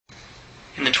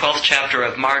In the 12th chapter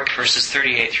of Mark, verses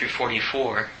 38 through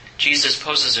 44, Jesus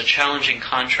poses a challenging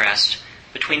contrast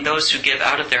between those who give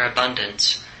out of their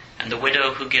abundance and the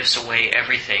widow who gives away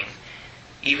everything,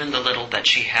 even the little that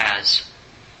she has.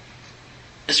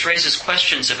 This raises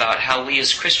questions about how we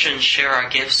as Christians share our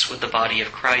gifts with the body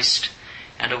of Christ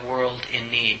and a world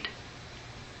in need.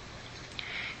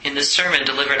 In this sermon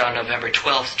delivered on November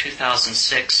 12,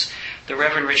 2006, the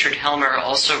Reverend Richard Helmer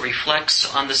also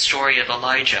reflects on the story of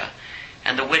Elijah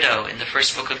and the widow in the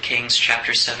first book of Kings,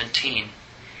 chapter 17,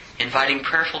 inviting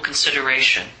prayerful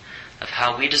consideration of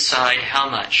how we decide how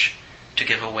much to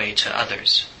give away to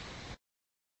others.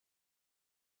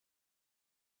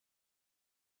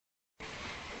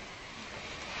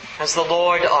 As the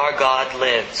Lord our God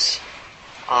lives.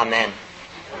 Amen.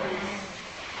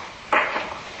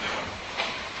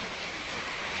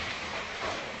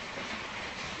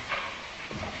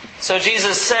 So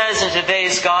Jesus says in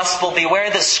today's gospel, beware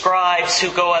the scribes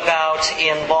who go about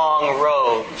in long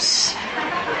robes.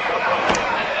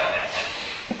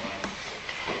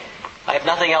 I have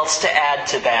nothing else to add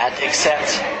to that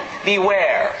except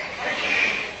beware.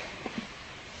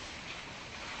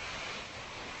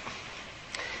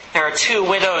 There are two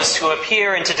widows who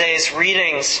appear in today's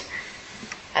readings,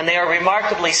 and they are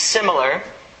remarkably similar.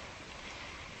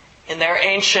 In their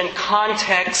ancient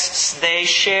contexts, they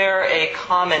share a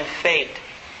common fate.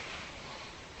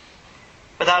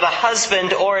 Without a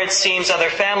husband or, it seems, other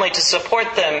family to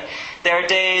support them, their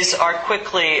days are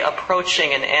quickly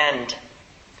approaching an end.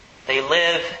 They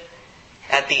live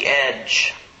at the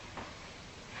edge.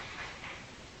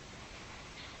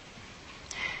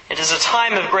 It is a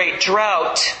time of great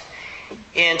drought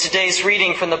in today's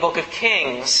reading from the book of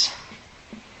Kings.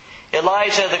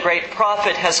 Elijah, the great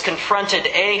prophet, has confronted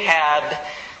Ahab,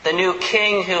 the new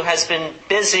king who has been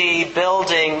busy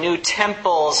building new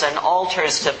temples and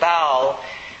altars to Baal,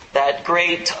 that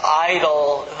great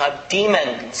idol of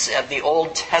demons of the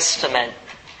Old Testament.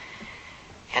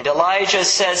 And Elijah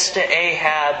says to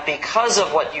Ahab, because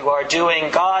of what you are doing,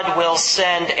 God will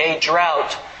send a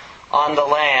drought on the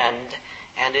land.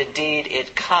 And indeed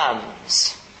it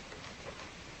comes.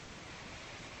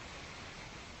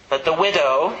 But the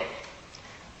widow,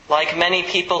 like many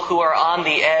people who are on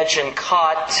the edge and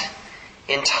caught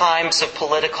in times of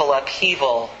political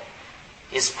upheaval,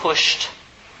 is pushed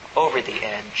over the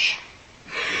edge.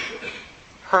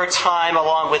 Her time,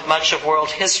 along with much of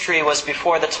world history, was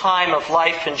before the time of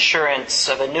life insurance,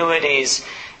 of annuities,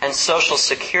 and Social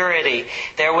Security.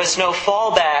 There was no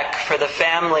fallback for the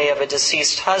family of a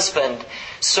deceased husband,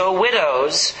 so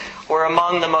widows were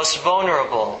among the most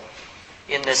vulnerable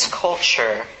in this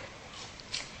culture.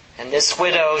 And this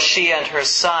widow, she and her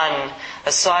son,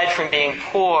 aside from being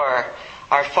poor,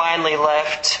 are finally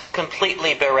left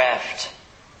completely bereft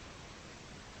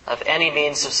of any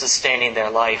means of sustaining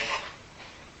their life.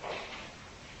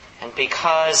 And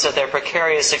because of their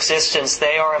precarious existence,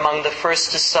 they are among the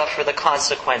first to suffer the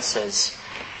consequences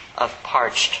of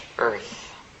parched earth.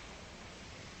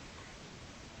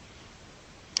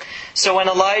 So when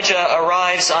Elijah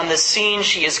arrives on the scene,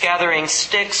 she is gathering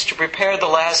sticks to prepare the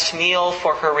last meal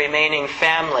for her remaining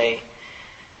family.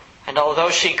 And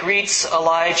although she greets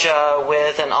Elijah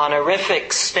with an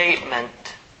honorific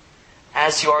statement,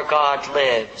 "As your God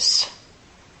lives,"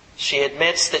 she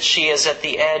admits that she is at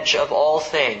the edge of all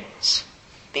things,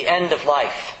 the end of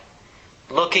life,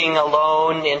 looking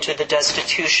alone into the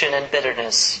destitution and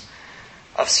bitterness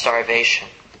of starvation.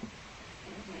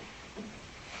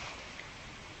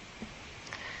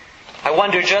 I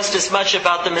wonder just as much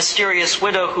about the mysterious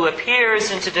widow who appears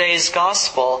in today's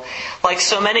gospel. Like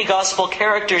so many gospel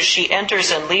characters, she enters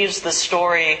and leaves the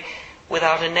story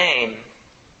without a name.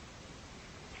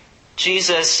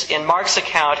 Jesus, in Mark's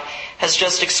account, has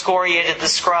just excoriated the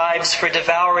scribes for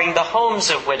devouring the homes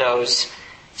of widows,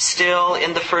 still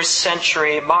in the first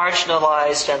century,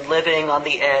 marginalized and living on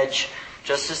the edge,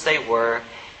 just as they were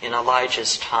in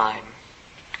Elijah's time.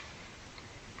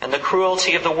 And the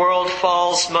cruelty of the world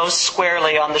falls most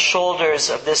squarely on the shoulders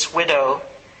of this widow.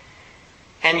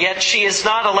 And yet she is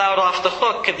not allowed off the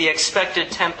hook of the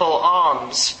expected temple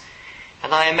alms.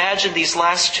 And I imagine these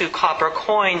last 2 copper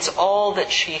coins, all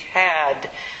that she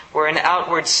had, were an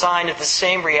outward sign of the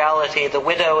same reality the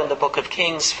widow in the book of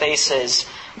Kings faces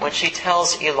when she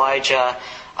tells Elijah,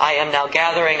 "I am now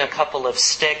gathering a couple of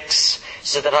sticks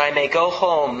so that I may go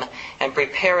home and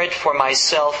prepare it for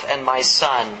myself and my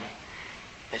son,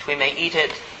 that we may eat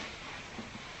it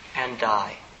and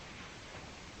die."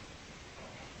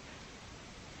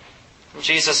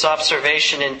 Jesus'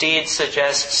 observation indeed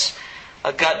suggests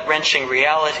a gut-wrenching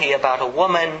reality about a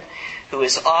woman who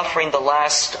is offering the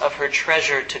last of her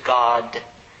treasure to God,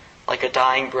 like a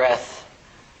dying breath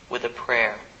with a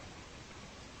prayer.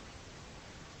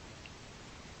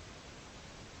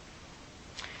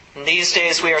 In these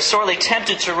days, we are sorely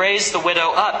tempted to raise the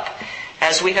widow up,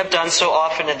 as we have done so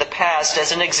often in the past,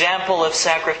 as an example of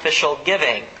sacrificial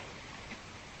giving,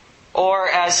 or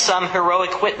as some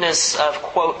heroic witness of,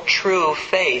 quote, true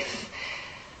faith.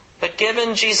 But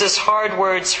given Jesus' hard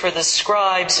words for the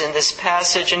scribes in this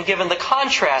passage, and given the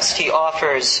contrast he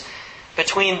offers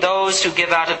between those who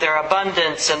give out of their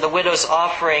abundance and the widow's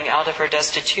offering out of her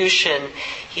destitution,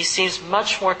 he seems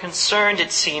much more concerned,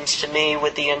 it seems to me,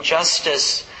 with the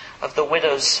injustice of the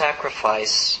widow's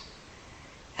sacrifice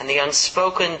and the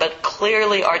unspoken but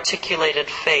clearly articulated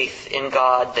faith in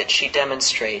God that she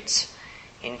demonstrates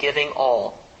in giving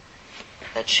all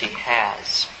that she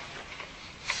has.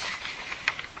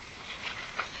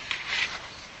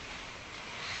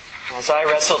 As I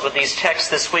wrestled with these texts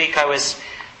this week, I was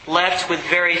left with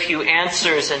very few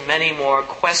answers and many more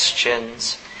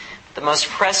questions. The most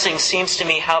pressing seems to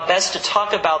me how best to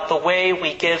talk about the way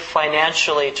we give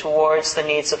financially towards the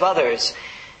needs of others,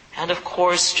 and of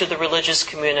course to the religious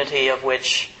community of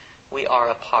which we are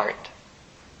a part.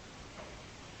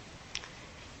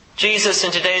 Jesus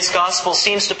in today's gospel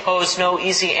seems to pose no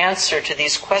easy answer to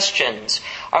these questions.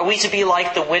 Are we to be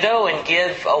like the widow and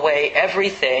give away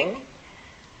everything?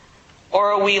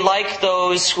 Or are we like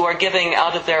those who are giving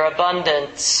out of their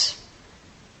abundance,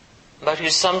 but who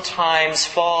sometimes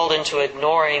fall into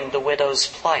ignoring the widow's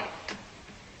plight?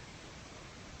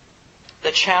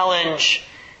 The challenge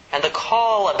and the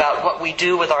call about what we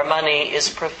do with our money is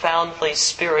profoundly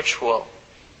spiritual.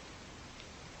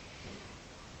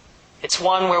 It's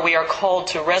one where we are called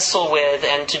to wrestle with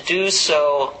and to do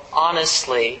so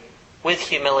honestly, with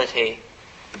humility,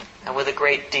 and with a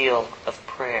great deal of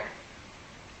prayer.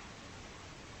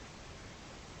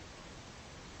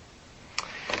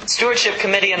 The Stewardship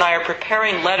Committee and I are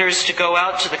preparing letters to go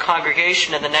out to the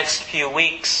congregation in the next few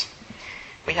weeks.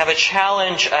 We have a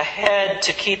challenge ahead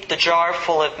to keep the jar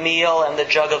full of meal and the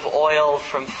jug of oil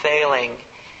from failing.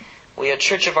 We at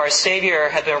Church of Our Savior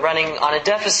have been running on a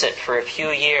deficit for a few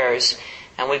years,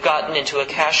 and we've gotten into a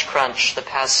cash crunch the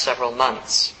past several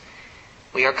months.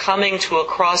 We are coming to a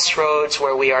crossroads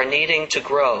where we are needing to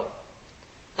grow,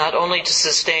 not only to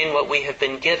sustain what we have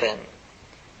been given,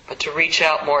 but to reach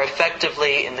out more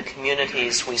effectively in the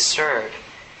communities we serve,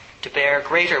 to bear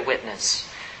greater witness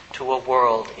to a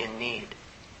world in need.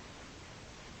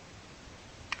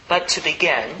 But to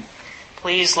begin,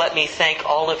 please let me thank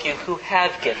all of you who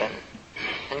have given,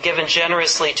 and given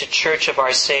generously to Church of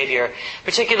Our Savior,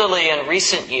 particularly in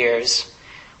recent years,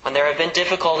 when there have been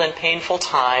difficult and painful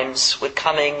times with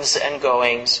comings and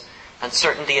goings,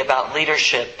 uncertainty about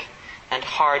leadership, and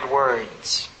hard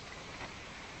words.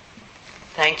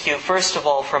 Thank you, first of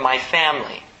all, for my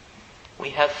family.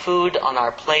 We have food on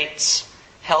our plates,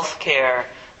 health care,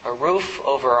 a roof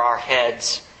over our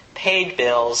heads, paid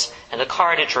bills, and a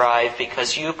car to drive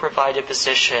because you provide a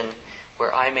position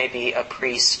where I may be a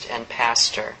priest and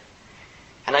pastor.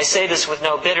 And I say this with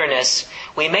no bitterness.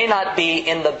 We may not be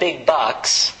in the big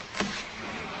bucks.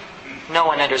 No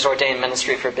one enters ordained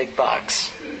ministry for big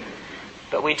bucks.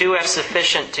 But we do have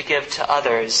sufficient to give to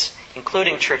others,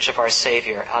 including Church of Our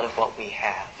Savior, out of what we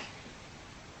have.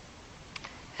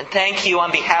 And thank you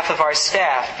on behalf of our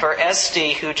staff for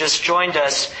Esty, who just joined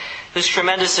us, whose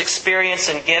tremendous experience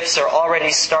and gifts are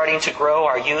already starting to grow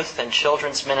our youth and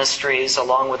children's ministries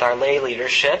along with our lay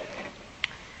leadership.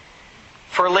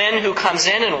 For Lynn, who comes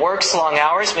in and works long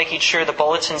hours, making sure the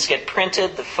bulletins get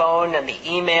printed, the phone and the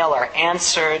email are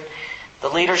answered, the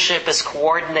leadership is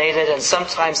coordinated, and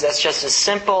sometimes that's just as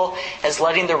simple as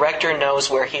letting the rector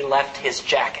knows where he left his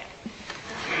jacket.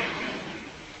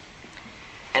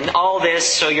 And all this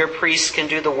so your priest can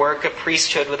do the work of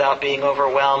priesthood without being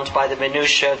overwhelmed by the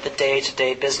minutiae of the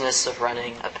day-to-day business of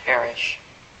running a parish.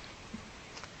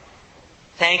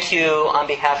 Thank you on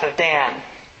behalf of Dan,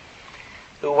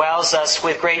 who wows us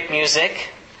with great music,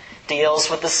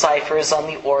 deals with the ciphers on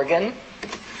the organ,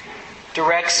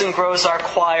 directs and grows our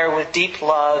choir with deep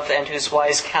love, and whose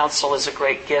wise counsel is a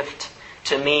great gift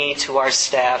to me, to our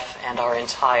staff, and our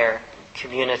entire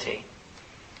community.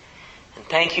 And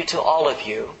thank you to all of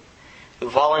you who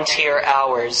volunteer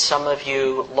hours, some of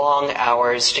you long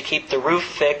hours, to keep the roof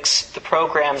fixed, the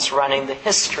programs running, the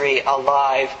history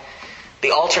alive,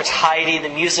 the altar tidy, the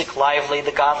music lively,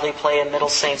 the godly play in Middle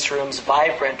Saints' rooms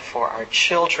vibrant for our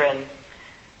children,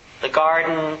 the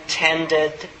garden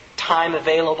tended, time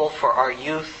available for our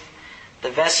youth, the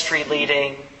vestry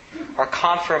leading, our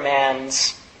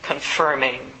confirmands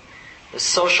confirming, the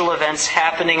social events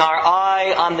happening, our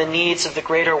eye on the needs of the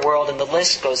greater world, and the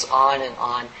list goes on and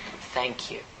on.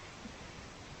 Thank you.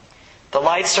 The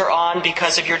lights are on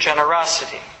because of your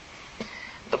generosity.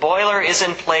 The boiler is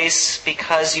in place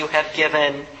because you have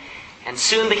given, and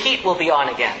soon the heat will be on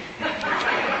again.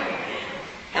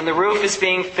 And the roof is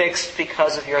being fixed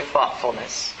because of your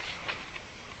thoughtfulness.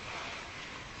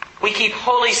 We keep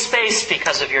holy space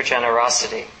because of your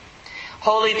generosity.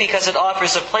 Holy because it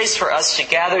offers a place for us to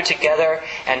gather together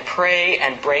and pray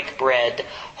and break bread.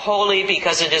 Holy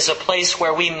because it is a place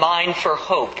where we mine for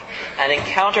hope and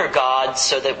encounter God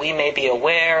so that we may be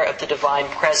aware of the divine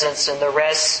presence in the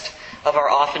rest of our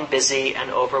often busy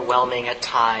and overwhelming at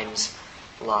times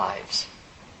lives.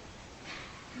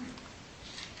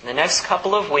 In the next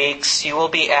couple of weeks, you will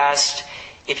be asked,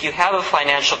 if you have a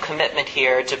financial commitment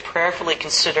here, to prayerfully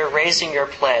consider raising your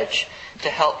pledge to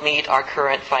help meet our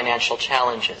current financial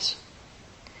challenges.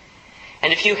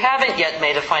 And if you haven't yet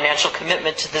made a financial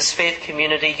commitment to this faith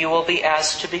community, you will be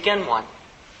asked to begin one.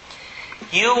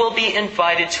 You will be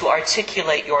invited to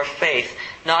articulate your faith,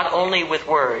 not only with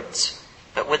words,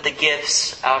 but with the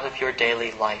gifts out of your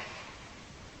daily life.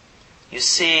 You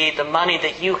see, the money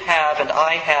that you have and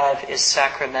I have is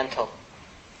sacramental.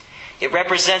 It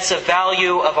represents a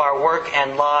value of our work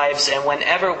and lives, and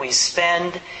whenever we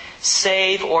spend,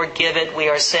 save, or give it, we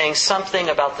are saying something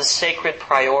about the sacred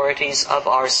priorities of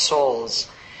our souls.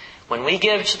 When we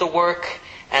give to the work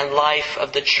and life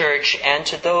of the church and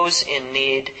to those in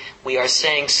need, we are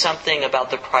saying something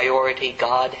about the priority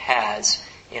God has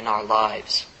in our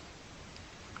lives.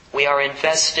 We are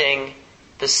investing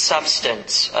the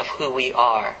substance of who we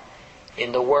are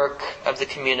in the work of the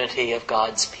community of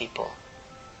God's people.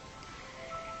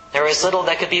 There is little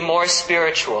that could be more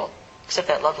spiritual, except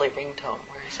that lovely ringtone.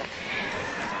 Where is it?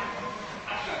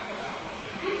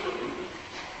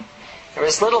 There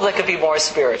is little that could be more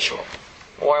spiritual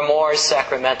or more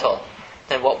sacramental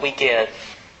than what we give.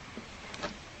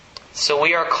 So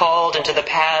we are called into the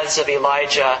paths of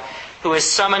Elijah, who is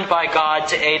summoned by God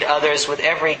to aid others with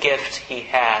every gift he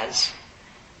has.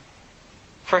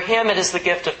 For him, it is the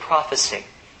gift of prophecy.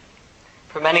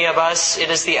 For many of us, it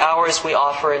is the hours we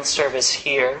offer in service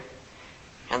here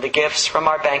and the gifts from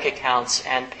our bank accounts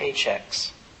and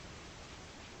paychecks.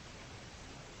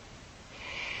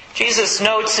 Jesus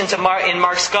notes in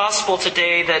Mark's Gospel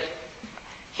today that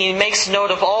he makes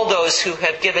note of all those who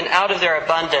have given out of their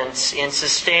abundance in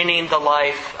sustaining the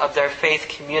life of their faith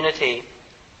community.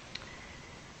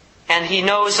 And he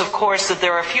knows, of course, that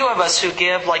there are a few of us who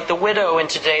give, like the widow in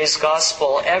today's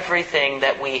Gospel, everything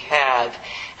that we have.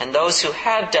 And those who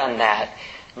have done that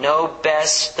know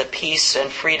best the peace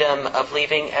and freedom of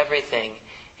leaving everything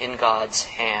in God's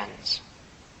hands.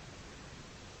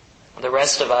 The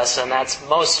rest of us, and that's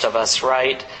most of us,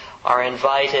 right, are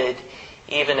invited,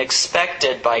 even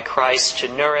expected by Christ, to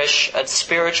nourish a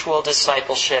spiritual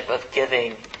discipleship of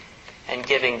giving and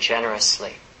giving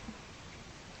generously.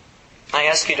 I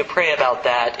ask you to pray about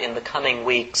that in the coming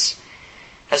weeks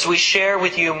as we share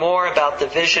with you more about the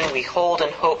vision we hold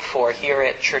and hope for here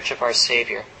at Church of Our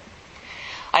Savior.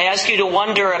 I ask you to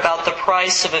wonder about the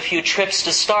price of a few trips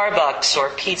to Starbucks or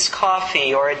Pete's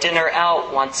Coffee or a dinner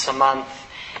out once a month,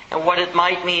 and what it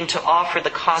might mean to offer the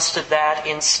cost of that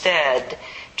instead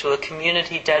to a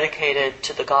community dedicated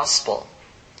to the gospel,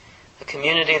 a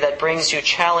community that brings you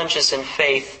challenges in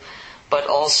faith, but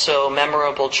also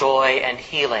memorable joy and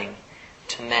healing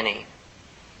to many.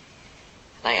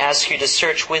 And I ask you to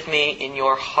search with me in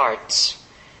your hearts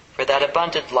for that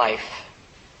abundant life,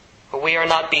 where we are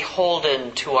not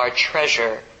beholden to our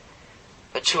treasure,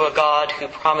 but to a God who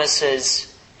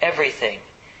promises everything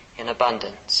in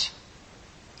abundance.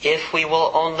 If we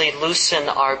will only loosen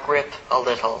our grip a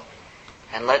little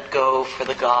and let go for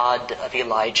the God of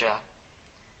Elijah,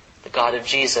 the God of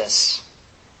Jesus,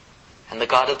 and the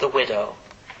God of the widow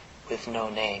with no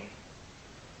name.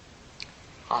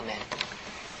 Amen.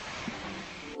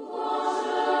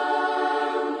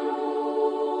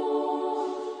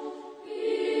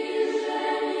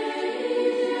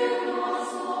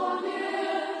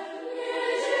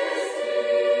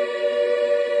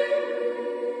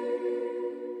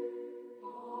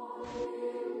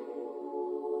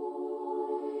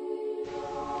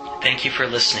 Thank you for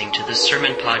listening to this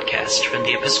sermon podcast from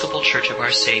the Episcopal Church of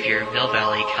Our Savior, Mill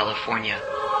Valley, California.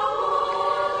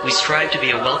 We strive to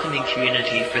be a welcoming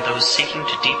community for those seeking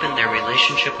to deepen their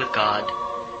relationship with God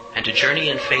and to journey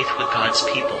in faith with God's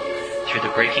people through the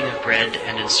breaking of bread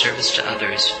and in service to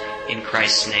others in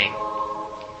Christ's name.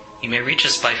 You may reach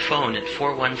us by phone at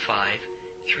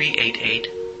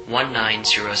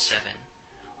 415-388-1907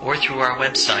 or through our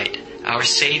website,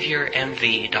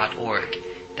 oursaviormv.org.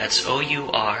 That's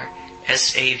OURSAVIOUR,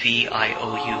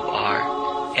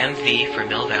 MV for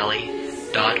Mill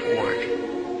Valley.org.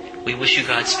 We wish you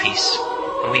God's peace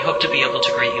and we hope to be able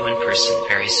to greet you in person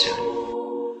very soon.